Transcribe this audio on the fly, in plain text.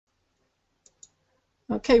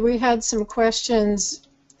Okay, we had some questions.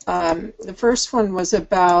 The first one was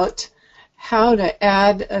about how to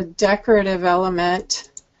add a decorative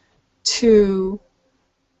element to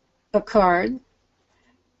a card.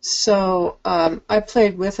 So I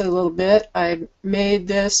played with it a little bit. I made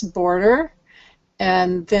this border,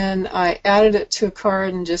 and then I added it to a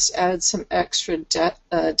card and just added some extra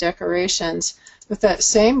decorations. With that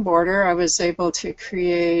same border, I was able to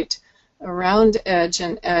create a round edge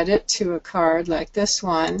and add it to a card like this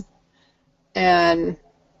one, and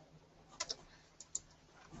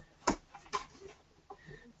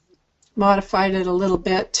modified it a little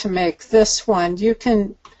bit to make this one. You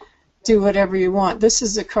can do whatever you want. This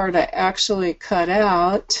is a card I actually cut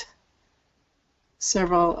out,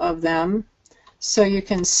 several of them, so you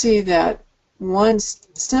can see that one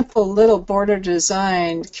simple little border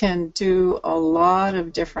design can do a lot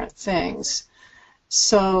of different things.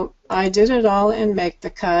 So I did it all in Make the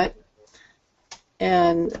Cut,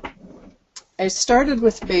 and I started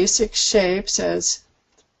with basic shapes, as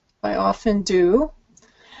I often do.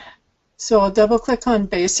 So I'll double click on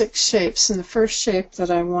basic shapes, and the first shape that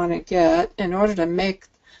I want to get in order to make,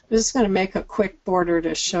 this is going to make a quick border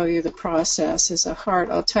to show you the process, is a heart.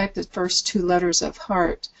 I'll type the first two letters of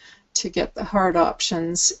heart to get the heart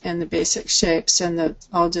options in the basic shapes, and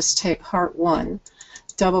I'll just take heart 1.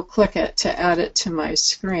 Double click it to add it to my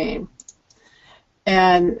screen.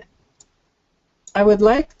 And I would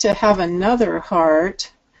like to have another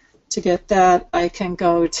heart. To get that, I can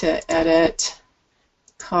go to Edit,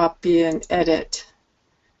 Copy and Edit,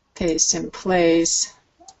 Paste in Place.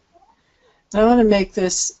 I want to make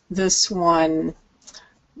this one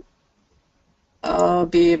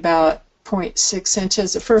be about 0.6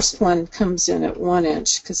 inches. The first one comes in at 1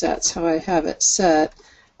 inch because that's how I have it set.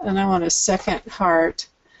 And I want a second heart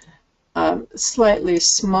slightly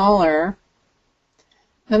smaller.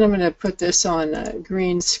 And I'm going to put this on a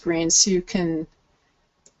green screen so you can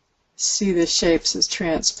see the shapes as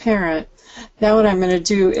transparent. Now what I'm going to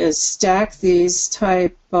do is stack these,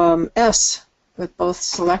 type S with both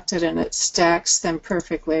selected, and it stacks them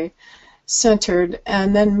perfectly centered,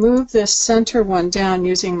 and then move this center one down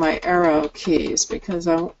using my arrow keys because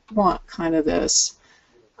I want kind of this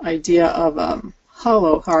idea of a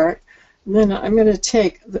hollow heart. And then I'm going to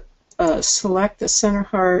take select the center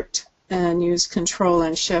heart and use Control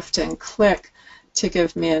and Shift and click to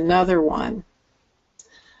give me another one.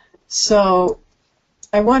 So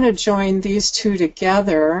I want to join these two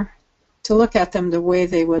together to look at them the way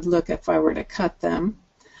they would look if I were to cut them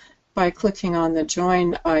by clicking on the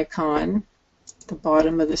join icon at the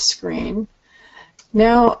bottom of the screen.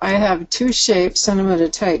 Now I have two shapes, and I'm going to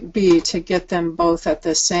type B to get them both at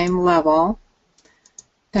the same level.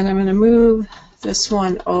 And I'm going to move this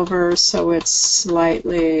one over so it's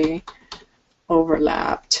slightly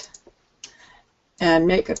overlapped, and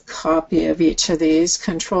make a copy of each of these.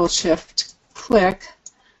 Control Shift click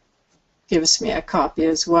gives me a copy,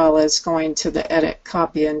 as well as going to the Edit,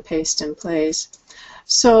 Copy and Paste in Place.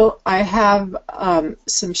 So I have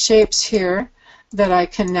some shapes here that I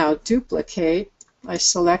can now duplicate. I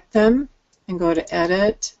select them and go to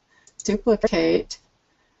Edit, Duplicate,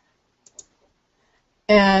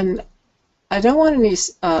 and I don't want any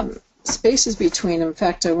spaces between them. In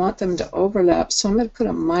fact, I want them to overlap, so I'm going to put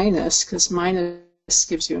a minus, because minus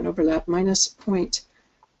gives you an overlap, minus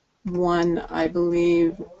 0.1, I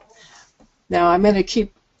believe. Now I'm going to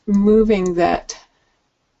keep moving that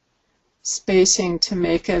spacing to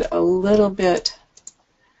make it a little bit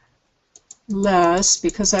less,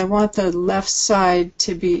 because I want the left side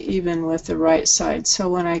to be even with the right side. So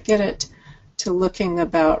when I get it to looking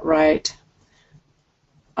about right,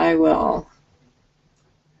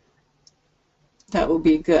 that will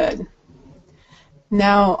be good.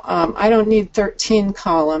 Now I don't need 13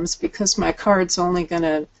 columns because my card's only going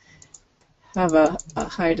to have a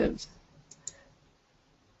height of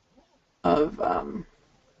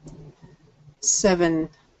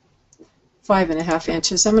 5.5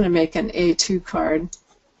 inches. I'm going to make an A2 card.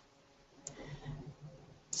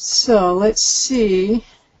 So let's see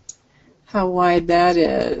how wide that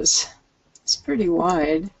is. It's pretty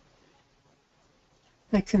wide.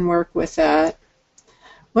 I can work with that.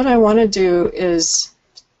 What I want to do is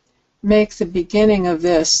make the beginning of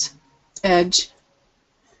this edge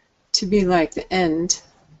to be like the end.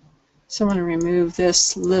 So I'm going to remove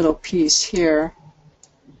this little piece here.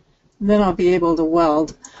 And then I'll be able to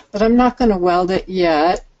weld. But I'm not going to weld it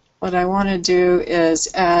yet. What I want to do is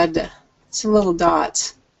add some little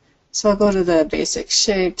dots. So I'll go to the basic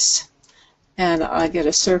shapes, and I get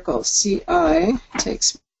a circle. CI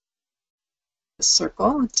takes the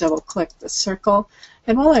circle, double click the circle,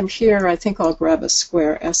 and while I'm here I think I'll grab a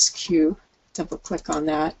square, SQ. double click on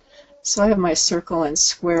that. So I have my circle and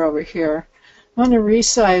square over here. I want to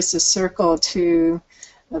resize the circle to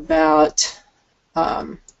about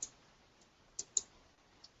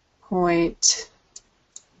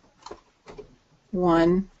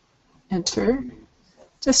 0.1, enter.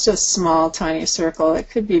 Just a small tiny circle. It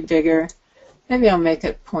could be bigger. Maybe I'll make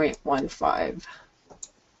it 0.15.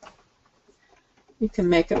 You can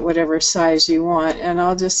make it whatever size you want, and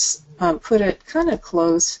I'll just put it kind of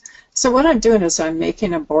close. So what I'm doing is I'm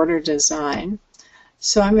making a border design.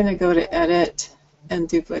 So I'm going to go to Edit and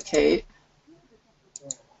Duplicate.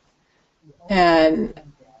 And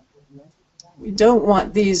we don't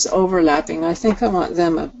want these overlapping. I think I want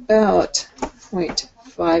them about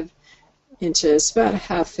 0.5 inches, about a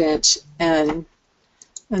 ½ inch, and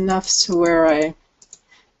enough to where I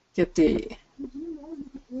get the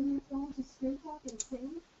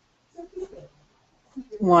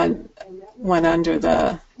one under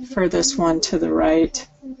the furthest one to the right.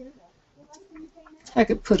 I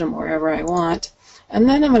could put them wherever I want. And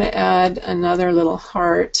then I'm going to add another little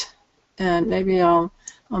heart, and maybe I'll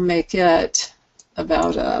make it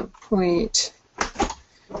about a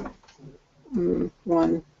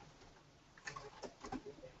 0.1.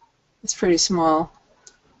 It's pretty small.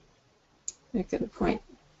 Make it a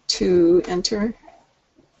 0.2, enter.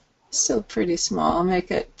 Still pretty small. I'll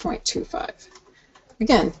make it 0.25.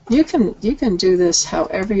 Again, you can do this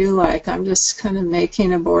however you like. I'm just kind of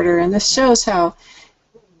making a border, and this shows how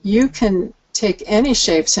you can take any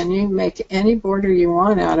shapes and you make any border you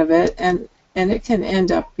want out of it, and it can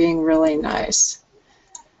end up being really nice.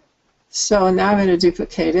 So now I'm going to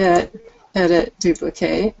duplicate it, edit,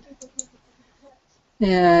 duplicate,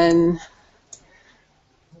 and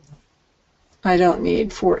I don't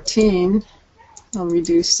need 14. I'll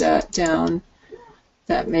reduce that down.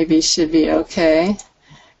 That maybe should be okay.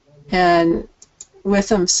 And with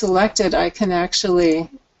them selected, I can actually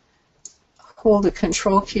hold the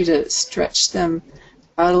Control key to stretch them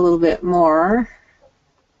out a little bit more.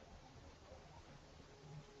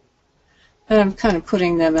 And I'm kind of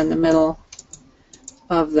putting them in the middle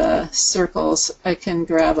of the circles. I can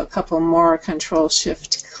grab a couple more. Control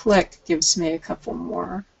Shift click gives me a couple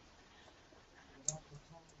more.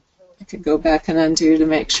 I could go back and undo to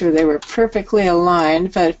make sure they were perfectly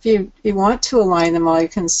aligned, but if you want to align them all, you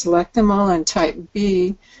can select them all and type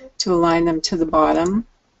B to align them to the bottom.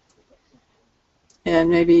 And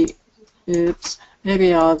maybe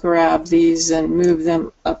I'll grab these and move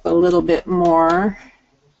them up a little bit more.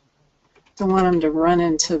 Don't want them to run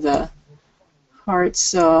into the heart,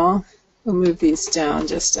 so we'll move these down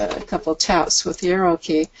just a couple taps with the arrow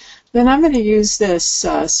key. Then I'm going to use this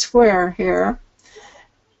square here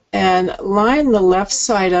and line the left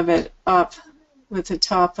side of it up with the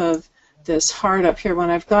top of this heart up here when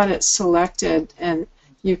I've got it selected, and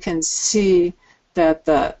you can see that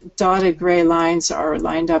the dotted gray lines are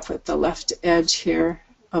lined up with the left edge here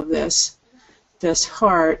of this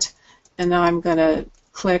heart. And now I'm going to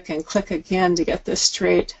click and click again to get the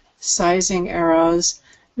straight sizing arrows.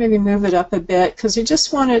 Maybe move it up a bit because you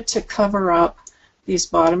just want it to cover up these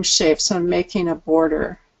bottom shapes. So I'm making a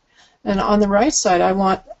border. And on the right side, I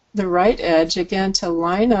want the right edge again to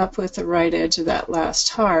line up with the right edge of that last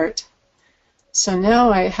heart. So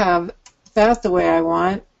now I have that the way I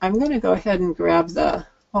want. I'm going to go ahead and grab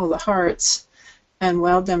all the hearts and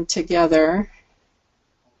weld them together.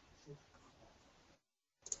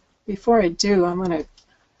 Before I do, I'm going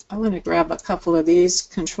to grab a couple of these.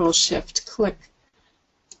 Control Shift click.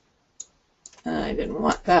 I didn't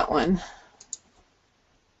want that one.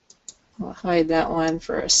 I'll hide that one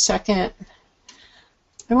for a second.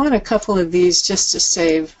 I want a couple of these just to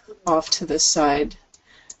save off to the side.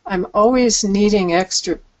 I'm always needing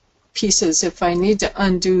extra pieces if I need to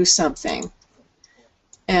undo something.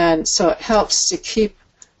 And so it helps to keep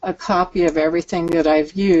a copy of everything that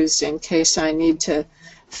I've used in case I need to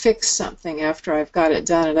fix something after I've got it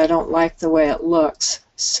done and I don't like the way it looks.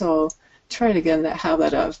 So try to get in the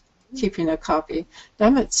habit of keeping a copy. Now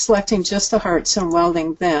I'm selecting just the hearts and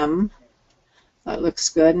welding them. That looks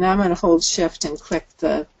good. Now I'm going to hold Shift and click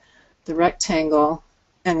the rectangle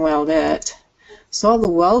and weld it. So all the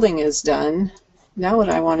welding is done. Now what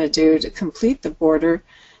I want to do to complete the border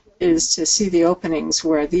is to see the openings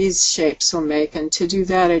where these shapes will make, and to do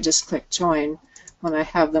that I just click Join when I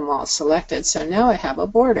have them all selected. So now I have a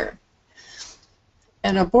border.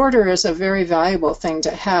 And a border is a very valuable thing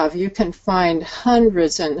to have. You can find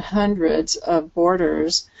hundreds and hundreds of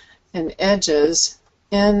borders and edges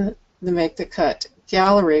in the Make the Cut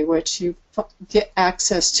gallery, which you get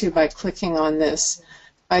access to by clicking on this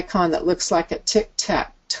icon that looks like a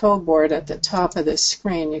tic-tac-toe board at the top of the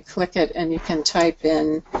screen. You click it and you can type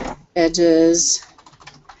in edges,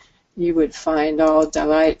 you would find all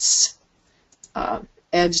Delight's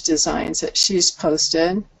edge designs that she's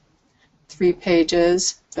posted. 3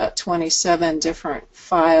 pages, about 27 different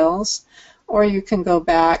files. Or you can go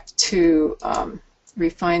back to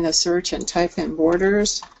refine the search and type in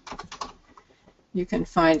borders. You can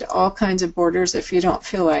find all kinds of borders if you don't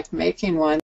feel like making one.